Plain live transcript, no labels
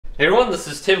Hey everyone, this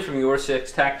is Tim from Your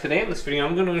 6 Tech. Today in this video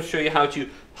I'm going to show you how to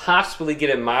possibly get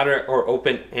a moderate or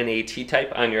open NAT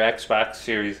type on your Xbox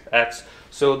Series X.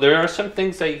 So there are some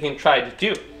things that you can try to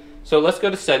do. So let's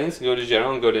go to settings, go to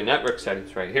general and go to network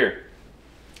settings right here.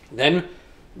 Then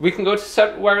we can go to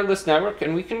set wireless network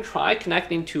and we can try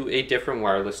connecting to a different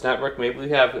wireless network. Maybe we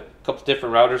have a couple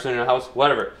different routers in your house,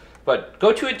 whatever. But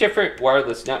go to a different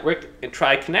wireless network and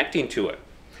try connecting to it.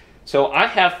 So I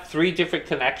have 3 different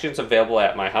connections available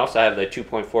at my house. I have the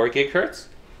 2.4 gigahertz,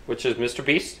 which is Mr.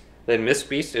 Beast. Then Miss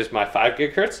Beast is my 5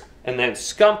 gigahertz. And then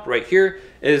Scump right here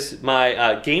is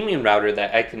my gaming router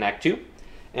that I connect to.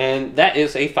 And that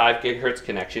is a 5 gigahertz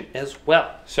connection as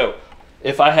well. So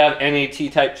if I have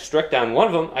NAT type strict on one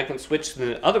of them, I can switch to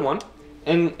the other one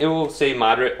and it will say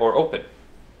moderate or open.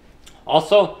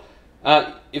 Also,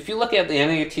 if you look at the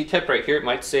NAT type right here, it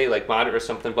might say like moderate or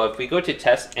something, but if we go to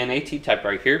test NAT type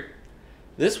right here,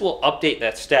 this will update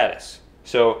that status.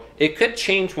 So it could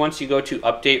change once you go to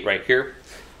update right here.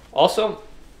 Also,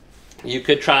 you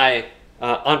could try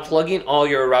unplugging all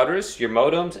your routers, your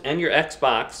modems, and your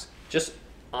Xbox. Just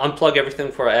unplug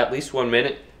everything for at least 1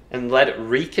 minute and let it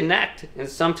reconnect. And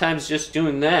sometimes just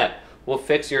doing that will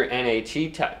fix your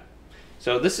NAT type.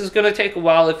 So this is going to take a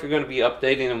while if you're going to be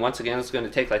updating, and once again it's going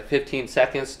to take like 15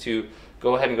 seconds to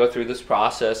go ahead and go through this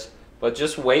process. But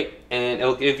just wait and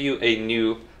it'll give you a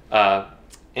new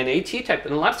NAT type.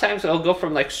 And a lot of times it'll go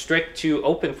from like strict to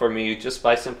open for me just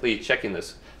by simply checking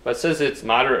this. But it says it's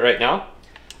moderate right now.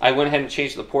 I went ahead and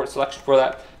changed the port selection for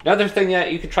that. Another thing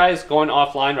that you could try is going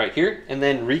offline right here and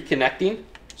then reconnecting.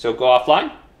 So go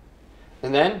offline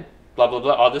and then blah blah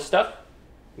blah, all this stuff.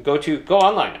 Go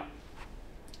online now.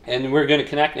 And we're going to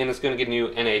connect and it's going to give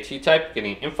you NAT type,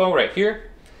 getting info right here.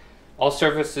 All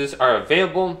services are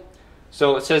available.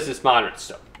 So it says it's moderate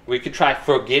still. We could try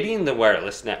forgetting the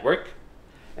wireless network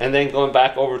and then going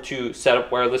back over to set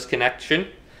up wireless connection,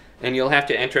 and you'll have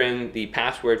to enter in the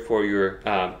password for your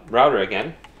router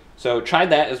again. So try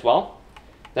that as well.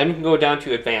 Then we can go down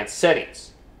to advanced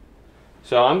settings.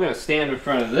 So I'm going to stand in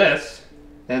front of this,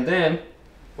 and then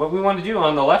what we want to do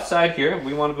on the left side here,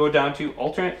 we want to go down to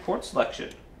alternate port selection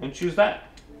and choose that.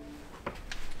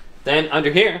 Then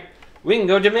under here, we can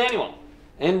go to manual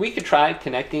and we could try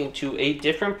connecting to a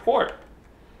different port.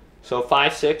 So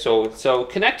 560, so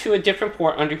connect to a different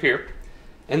port under here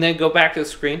and then go back to the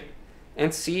screen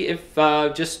and see if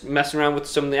just messing around with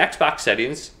some of the Xbox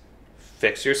settings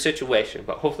fix your situation.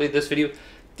 But hopefully this video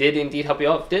did indeed help you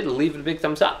out. If it did, leave it a big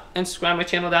thumbs up and subscribe to my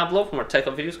channel down below for more tech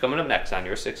videos coming up next on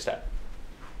Your 6 Tech.